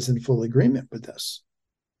Jefferson is in full agreement with this,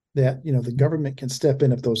 that, the government can step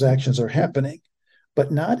in if those actions are happening,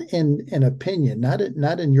 but not in an opinion, not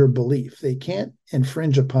in your belief. They can't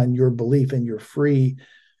infringe upon your belief and your free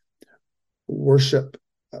worship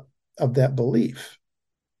of that belief.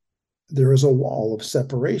 There is a wall of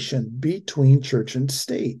separation between church and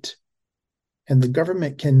state, and the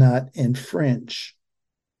government cannot infringe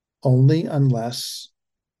only unless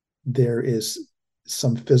there is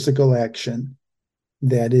some physical action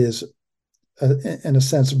that is, in a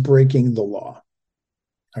sense, breaking the law.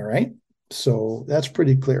 All right? So that's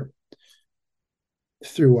pretty clear.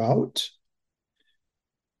 Throughout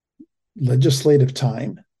legislative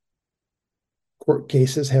time, court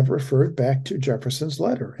cases have referred back to Jefferson's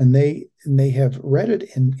letter, and they have read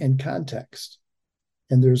it in context.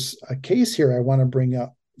 And there's a case here I want to bring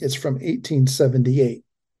up. It's from 1878.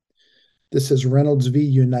 This is Reynolds v.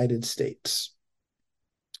 United States.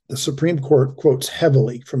 The Supreme Court quotes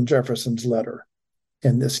heavily from Jefferson's letter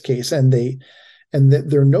in this case, and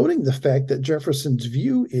they're noting the fact that Jefferson's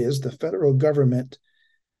view is the federal government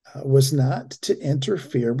was not to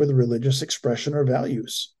interfere with religious expression or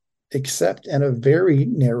values, except in a very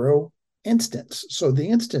narrow instance. So the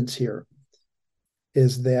instance here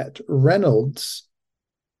is that Reynolds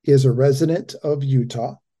is a resident of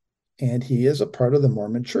Utah, and he is a part of the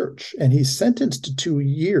Mormon Church, and he's sentenced to 2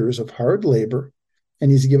 years of hard labor, and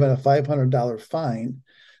he's given a $500 fine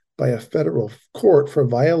by a federal court for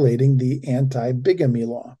violating the anti-bigamy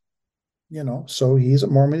law. So he's a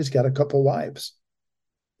Mormon, he's got a couple wives.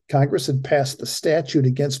 Congress had passed the statute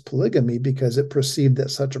against polygamy because it perceived that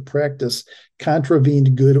such a practice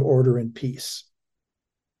contravened good order and peace.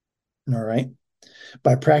 All right.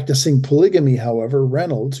 By practicing polygamy, however,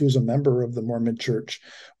 Reynolds, who's a member of the Mormon Church,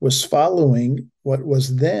 was following what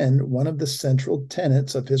was then one of the central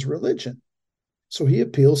tenets of his religion. So he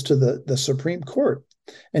appeals to the Supreme Court,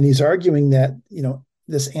 and he's arguing that,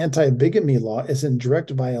 this anti-bigamy law is in direct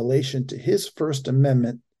violation to his First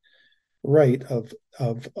Amendment right of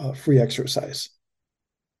free exercise.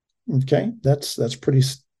 Okay, that's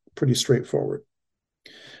pretty straightforward.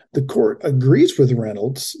 The court agrees with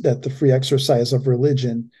Reynolds that the free exercise of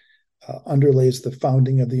religion underlays the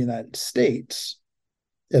founding of the United States.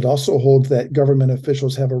 It also holds that government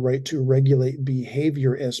officials have a right to regulate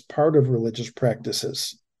behavior as part of religious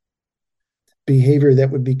practices. Behavior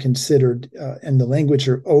that would be considered, in the language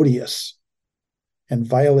here, odious and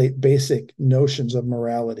violate basic notions of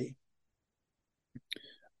morality.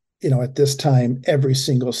 At this time, every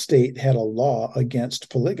single state had a law against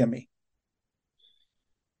polygamy.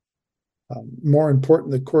 More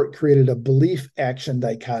important, the court created a belief-action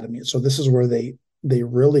dichotomy. So this is where they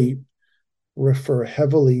really refer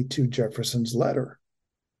heavily to Jefferson's letter,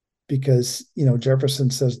 because,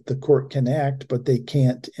 Jefferson says the court can act, but they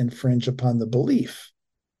can't infringe upon the belief.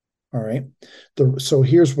 All right. So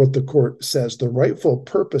here's what the court says. The rightful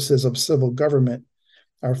purposes of civil government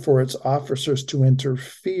are for its officers to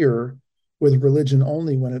interfere with religion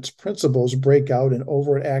only when its principles break out in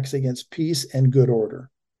overt acts against peace and good order.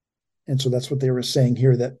 And so that's what they were saying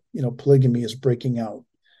here, that, polygamy is breaking out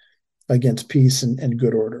against peace and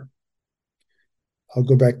good order. I'll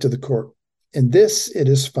go back to the court. In this, it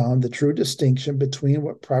is found the true distinction between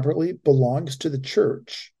what properly belongs to the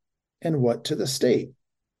church and what to the state.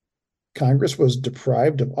 Congress was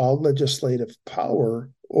deprived of all legislative power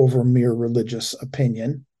over mere religious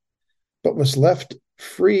opinion, but was left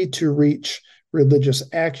free to reach religious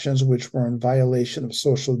actions which were in violation of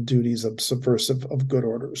social duties of subversive of good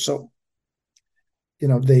order. So,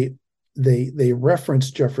 they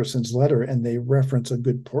reference Jefferson's letter, and they reference a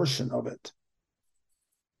good portion of it.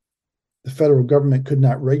 The federal government could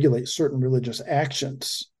not regulate certain religious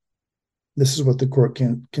actions. This is what the court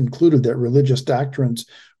concluded, that religious doctrines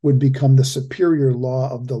would become the superior law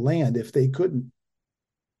of the land if they couldn't.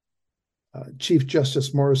 Chief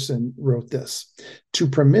Justice Morrison wrote this: to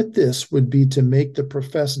permit this would be to make the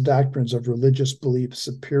professed doctrines of religious belief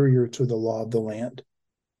superior to the law of the land,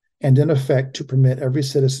 and in effect to permit every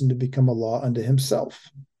citizen to become a law unto himself.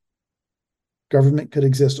 Government could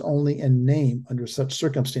exist only in name under such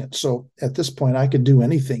circumstance. So at this point, I could do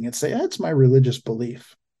anything and say, that's my religious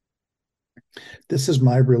belief. This is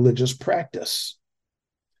my religious practice.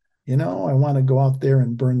 I want to go out there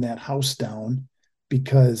and burn that house down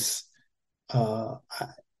because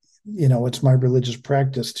it's my religious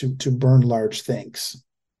practice to burn large things.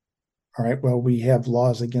 All right, well, we have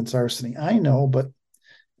laws against arson. I know, but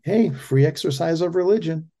hey, free exercise of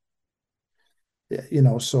religion.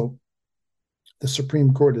 So the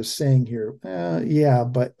Supreme Court is saying here,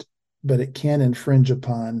 but it can infringe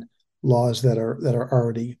upon laws that are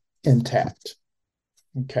already intact.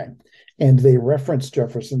 Okay. And they reference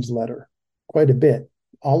Jefferson's letter quite a bit,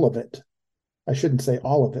 all of it. I shouldn't say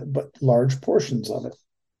all of it, but large portions of it.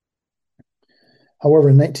 However,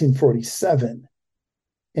 in 1947,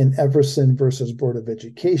 in Everson versus Board of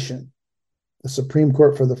Education, the Supreme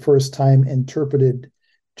Court for the first time interpreted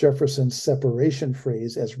Jefferson's separation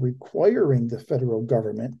phrase as requiring the federal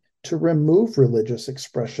government to remove religious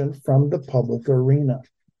expression from the public arena.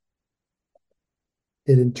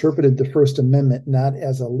 It interpreted the First Amendment not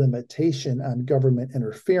as a limitation on government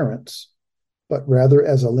interference, but rather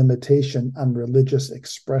as a limitation on religious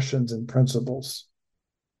expressions and principles.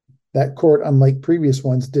 That court, unlike previous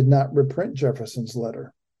ones, did not reprint Jefferson's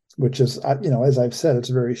letter, which is, as I've said, it's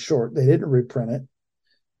very short. They didn't reprint it.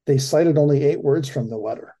 They cited only 8 words from the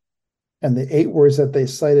letter. And the 8 words that they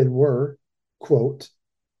cited were, quote,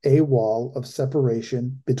 a wall of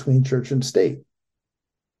separation between church and state.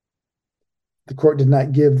 The court did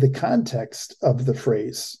not give the context of the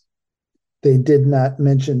phrase. They did not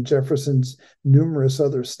mention Jefferson's numerous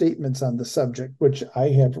other statements on the subject, which I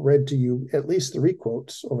have read to you at least 3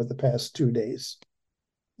 quotes over the past 2 days.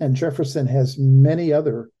 And Jefferson has many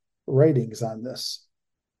other writings on this.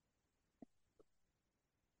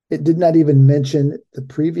 It did not even mention the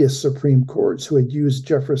previous Supreme Courts who had used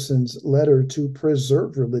Jefferson's letter to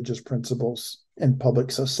preserve religious principles in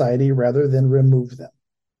public society rather than remove them.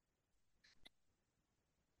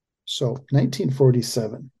 So,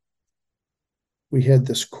 1947, we had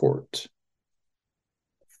this court,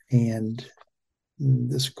 and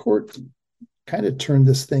this court kind of turned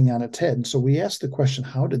this thing on its head. And so we asked the question,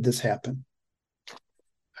 how did this happen?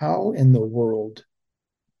 How in the world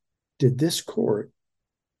did this court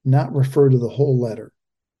not refer to the whole letter?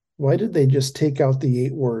 Why did they just take out the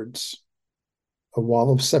 8 words, a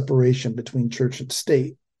wall of separation between church and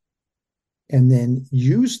state, and then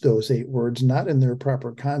use those 8 words not in their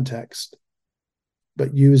proper context,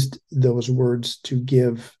 but used those words to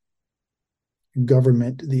give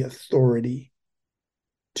government the authority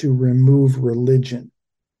to remove religion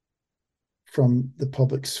from the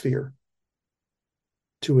public sphere,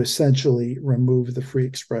 to essentially remove the free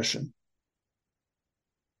expression?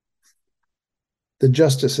 The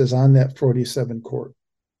justices on that 47 court,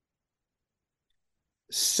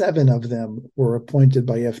 7 of them were appointed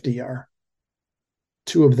by FDR,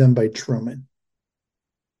 2 of them by Truman.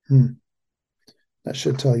 That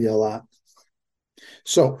should tell you a lot.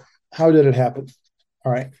 So, how did it happen?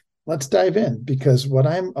 All right, let's dive in, because what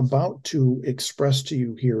I'm about to express to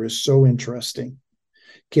you here is so interesting.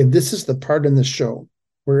 Okay, this is the part in the show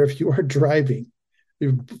where if you are driving,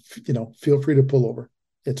 feel free to pull over.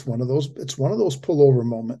 It's one of those pullover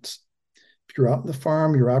moments. If you're out in the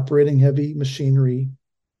farm, you're operating heavy machinery,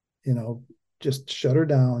 just shut her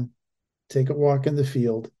down, take a walk in the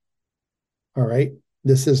field. All right,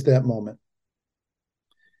 this is that moment.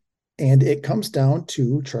 And it comes down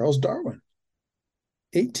to Charles Darwin.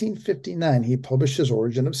 1859, he published his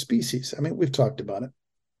Origin of Species. I mean, we've talked about it.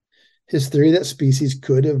 His theory that species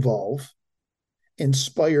could evolve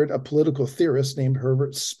inspired a political theorist named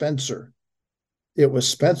Herbert Spencer. It was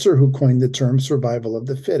Spencer who coined the term survival of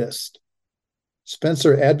the fittest.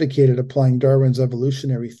 Spencer advocated applying Darwin's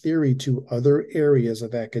evolutionary theory to other areas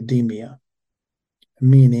of academia,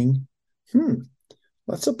 meaning,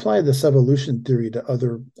 let's apply this evolution theory to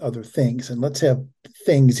other things, and let's have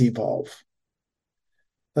things evolve.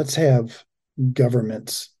 Let's have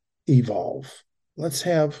governments evolve. Let's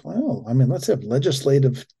have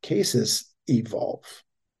legislative cases evolve.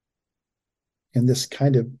 And this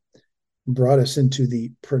kind of brought us into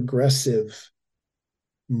the progressive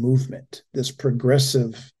movement, this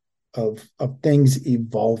progressive of things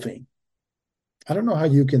evolving. I don't know how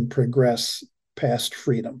you can progress past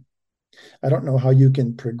freedom. I don't know how you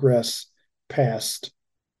can progress past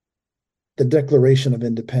the Declaration of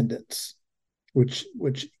Independence, which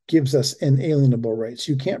gives us inalienable rights.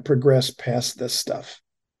 You can't progress past this stuff.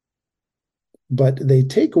 But they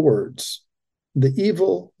take words, the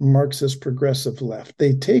evil Marxist progressive left,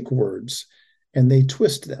 they take words and they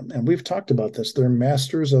twist them. And we've talked about this. They're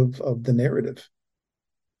masters of the narrative.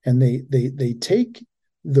 And they take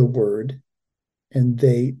the word and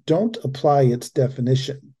they don't apply its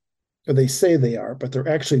definition. Or they say they are, but they're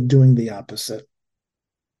actually doing the opposite.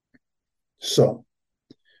 So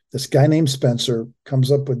this guy named Spencer comes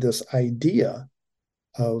up with this idea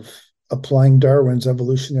of applying Darwin's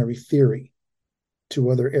evolutionary theory to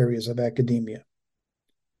other areas of academia.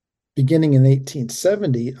 Beginning in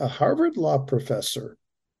 1870, a Harvard law professor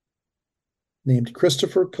named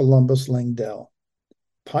Christopher Columbus Langdell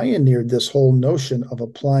pioneered this whole notion of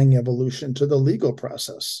applying evolution to the legal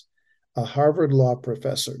process. A Harvard law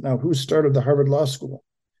professor. Now, who started the Harvard Law School?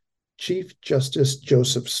 Chief Justice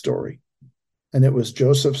Joseph Story. And it was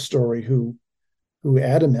Joseph Story who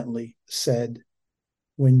adamantly said,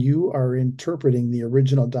 when you are interpreting the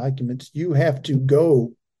original documents, you have to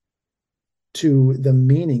go to the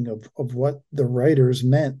meaning of what the writers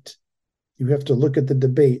meant. You have to look at the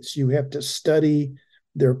debates. You have to study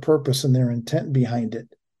their purpose and their intent behind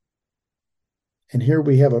it. And here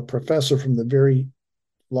we have a professor from the very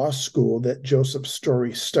law school that Joseph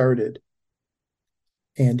Story started,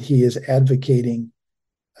 and he is advocating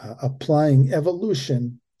applying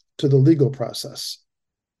evolution to the legal process.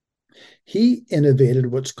 He innovated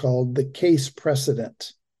what's called the case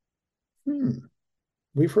precedent.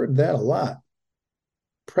 We've heard that a lot.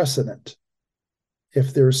 Precedent.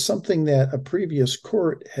 If there's something that a previous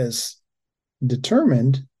court has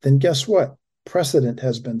determined, then guess what? Precedent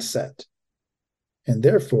has been set. And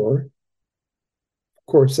therefore,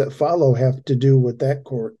 courts that follow have to do what that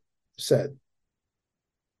court said.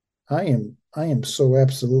 I am so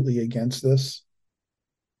absolutely against this.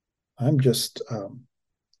 I'm just,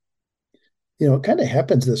 it kind of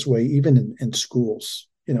happens this way, even in schools,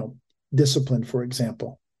 discipline, for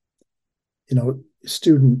example.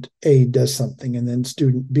 Student A does something and then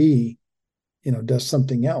student B, does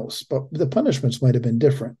something else, but the punishments might have been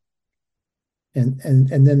different. And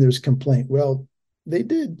then there's complaint. Well, they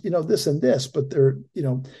did, this and this, but their,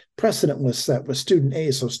 precedent was set with student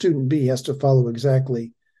A, so student B has to follow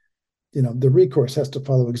exactly, the recourse has to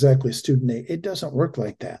follow exactly student A. It doesn't work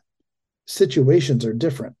like that. Situations are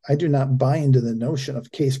different. I do not buy into the notion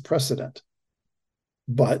of case precedent,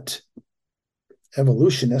 but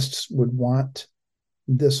evolutionists would want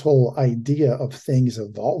this whole idea of things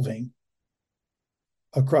evolving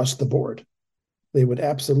across the board. They would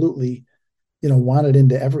absolutely, want it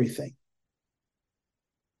into everything.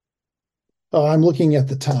 Oh, I'm looking at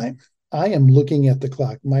the time. I am looking at the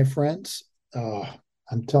clock. My friends,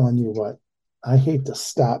 I'm telling you what, I hate to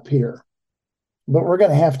stop here, but we're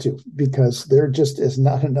going to have to, because there is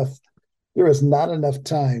not enough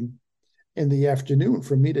time in the afternoon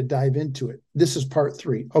for me to dive into it. This is part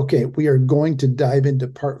 3. Okay, we are going to dive into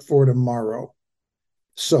part 4 tomorrow.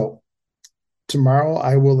 So tomorrow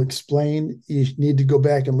I will explain. You need to go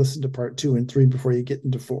back and listen to part 2 and 3 before you get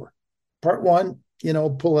into 4. Part 1,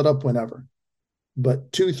 pull it up whenever.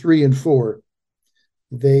 But 2, 3, and 4,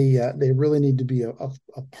 they really need to be a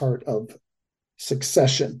part of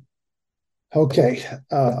succession. Okay,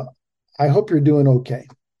 I hope you're doing okay.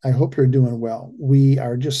 I hope you're doing well.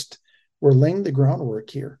 We're laying the groundwork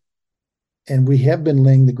here. And we have been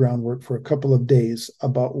laying the groundwork for a couple of days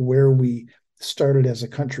about where we started as a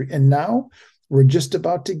country. And now we're just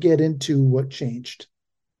about to get into what changed.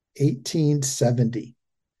 1870.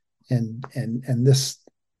 And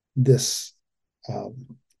this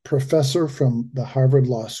professor from the Harvard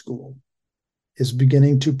Law School is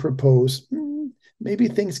beginning to propose maybe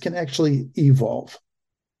things can actually evolve.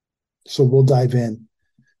 So we'll dive in.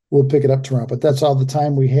 We'll pick it up tomorrow. But that's all the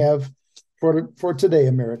time we have for today,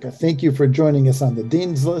 America. Thank you for joining us on the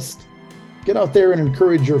Dean's List. Get out there and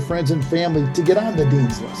encourage your friends and family to get on the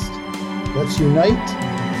Dean's List. Let's unite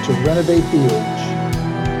to renovate the age.